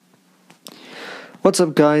What's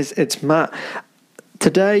up, guys? It's Matt.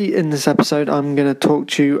 Today in this episode I'm going to talk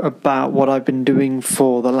to you about what I've been doing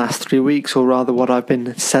for the last 3 weeks, or rather what I've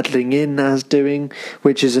been settling in as doing,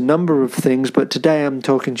 which is a number of things, but today I'm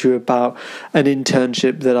talking to you about an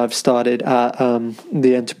internship that I've started at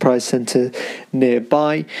the Enterprise Centre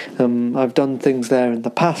nearby. I've done things there in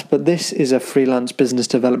the past, but this is a freelance business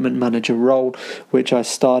development manager role which I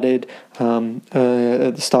started at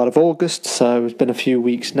the start of August, so it's been a few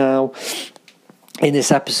weeks now. In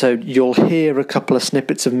this episode, you'll hear a couple of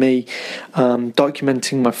snippets of me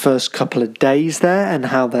documenting my first couple of days there and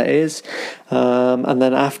how that is. And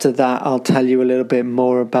then after that, I'll tell you a little bit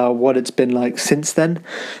more about what it's been like since then.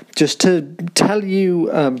 Just to tell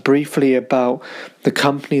you briefly about the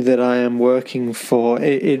company that I am working for,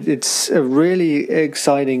 it's a really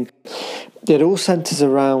exciting. It all centres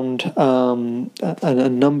around a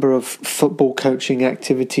number of football coaching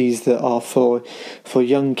activities that are for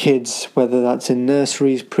young kids, whether that's in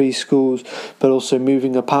nurseries, preschools, but also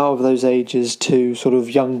moving up out of those ages to sort of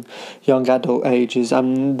young adult ages.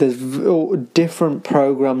 And there's different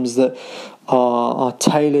programs that are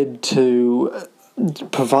tailored to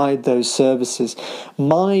provide those services.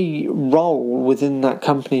 My role within that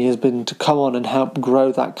company has been to come on and help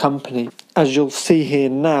grow that company. As you'll see here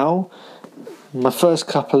now, my first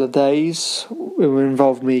couple of days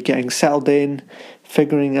involved me getting settled in,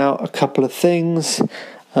 figuring out a couple of things,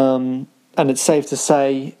 and it's safe to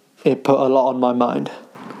say it put a lot on my mind.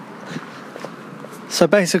 So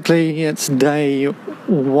basically it's day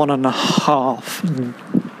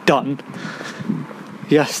 1.5 done.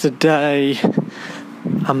 Yesterday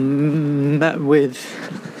I met with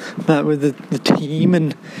the team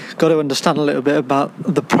and got to understand a little bit about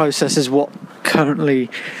the processes, what currently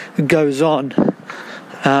goes on,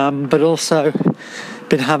 but also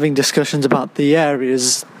been having discussions about the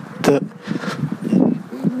areas that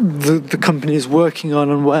the company is working on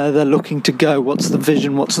and where they're looking to go. What's the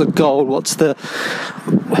vision? What's the goal? What's the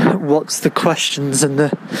questions and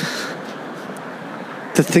the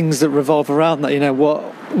things that revolve around that? You know,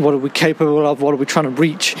 what are we capable of? What are we trying to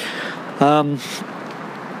reach?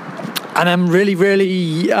 And I'm really,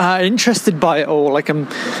 really interested by it all. Like, I'm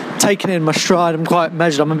taking it in my stride. I'm quite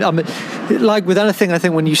measured. I'm like with anything. I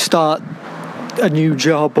think when you start a new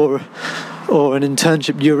job or an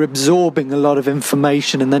internship, you're absorbing a lot of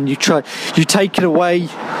information, and then you take it away.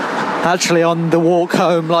 Actually, on the walk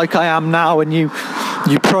home, like I am now, and you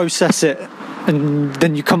process it, and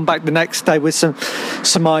then you come back the next day with some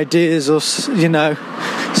ideas or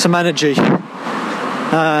some energy.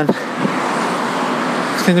 And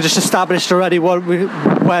I think I just established already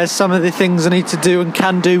where some of the things I need to do and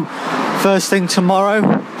can do first thing tomorrow.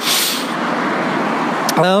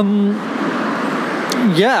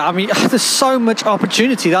 There's so much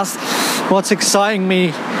opportunity. That's what's exciting me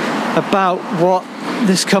about what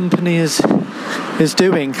this company is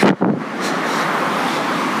doing.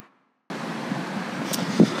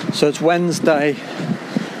 So it's Wednesday,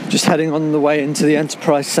 just heading on the way into the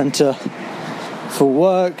Enterprise Centre for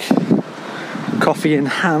work. Coffee in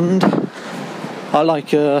hand. I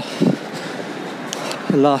like a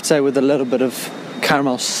latte with a little bit of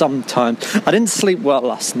caramel sometimes. I didn't sleep well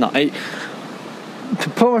last night. To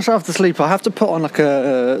put myself to sleep, I have to put on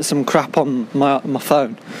some crap on my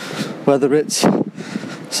phone, whether it's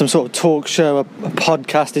some sort of talk show, a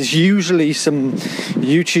podcast. It's usually some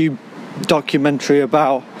YouTube documentary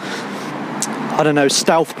about, I don't know,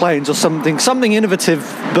 stealth planes or something innovative,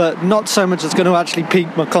 but not so much that's going to actually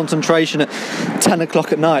pique my concentration at 10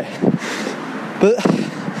 o'clock at night.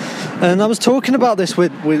 And I was talking about this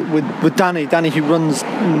with Danny who runs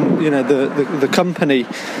the company,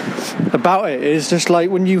 about it. It's just like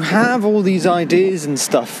when you have all these ideas and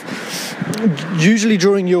stuff, usually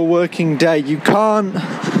during your working day, you don't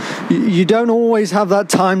always have that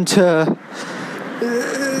time to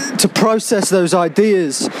process those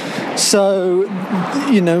ideas. So, a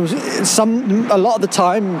lot of the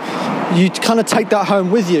time, you kind of take that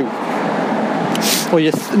home with you.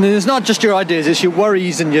 And it's not just your ideas; it's your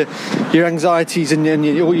worries and your anxieties and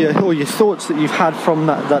all your thoughts that you've had from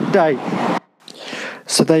that day.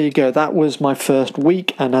 So there you go. That was my first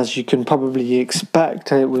week, and as you can probably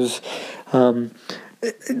expect, it was a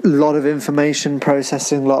lot of information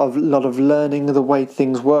processing, a lot of learning of the way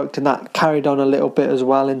things worked, and that carried on a little bit as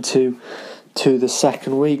well into the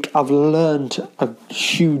second week. I've learned a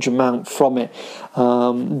huge amount from it.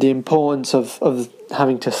 The importance of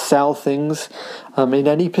having to sell things in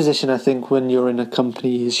any position, I think, when you're in a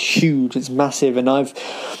company is huge. It's massive, and I've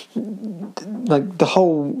the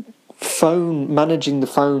whole managing the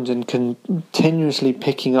phones and continuously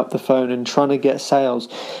picking up the phone and trying to get sales.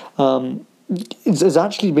 it's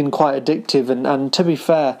actually been quite addictive. And to be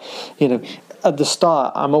fair, at the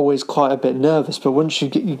start, I'm always quite a bit nervous, but once you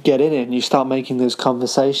get in it and you start making those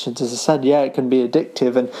conversations, as I said, it can be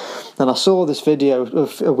addictive. And I saw this video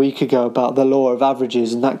a week ago about the law of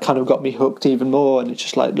averages, and that kind of got me hooked even more. And it's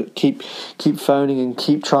just like, look, keep phoning and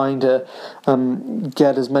keep trying to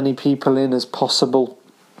get as many people in as possible.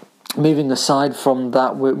 Moving aside from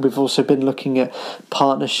that, we've also been looking at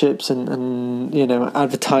partnerships and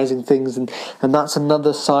advertising things, and that's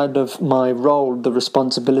another side of my role, the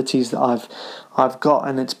responsibilities that I've got,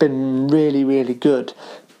 and it's been really, really good.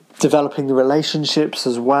 Developing the relationships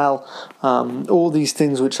as well, all these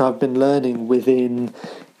things which I've been learning within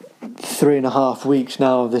 3.5 weeks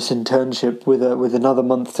now of this internship, with another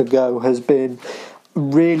month to go, has been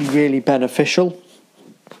really, really beneficial.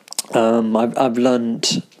 I've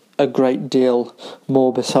learned a great deal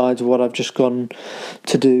more besides what I've just gone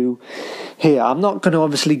to do here. I'm not going to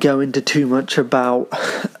obviously go into too much about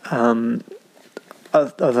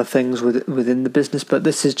other things within the business, but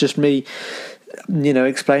this is just me,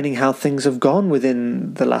 explaining how things have gone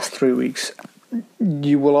within the last 3 weeks.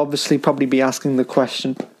 You will obviously probably be asking the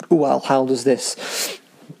question, well, how does this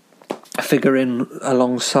figure in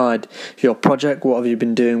alongside your project? What have you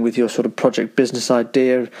been doing with your sort of project business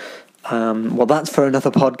idea? Well, that's for another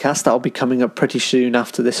podcast. That'll be coming up pretty soon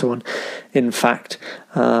after this one. In fact,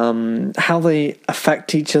 how they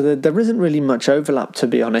affect each other, there isn't really much overlap, to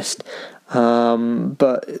be honest.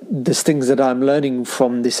 But there's things that I'm learning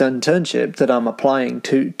from this internship that I'm applying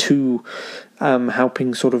to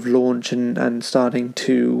helping sort of launch and starting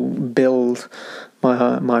to build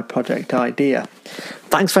my project idea.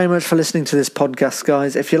 Thanks very much for listening to this podcast,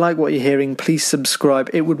 guys. If you like what you're hearing, please subscribe.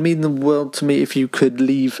 It would mean the world to me if you could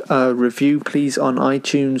leave a review, please, on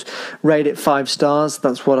iTunes. Rate it 5 stars.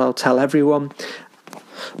 That's what I'll tell everyone.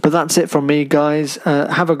 But that's it from me, guys.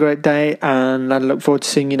 Have a great day, and I look forward to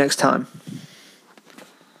seeing you next time.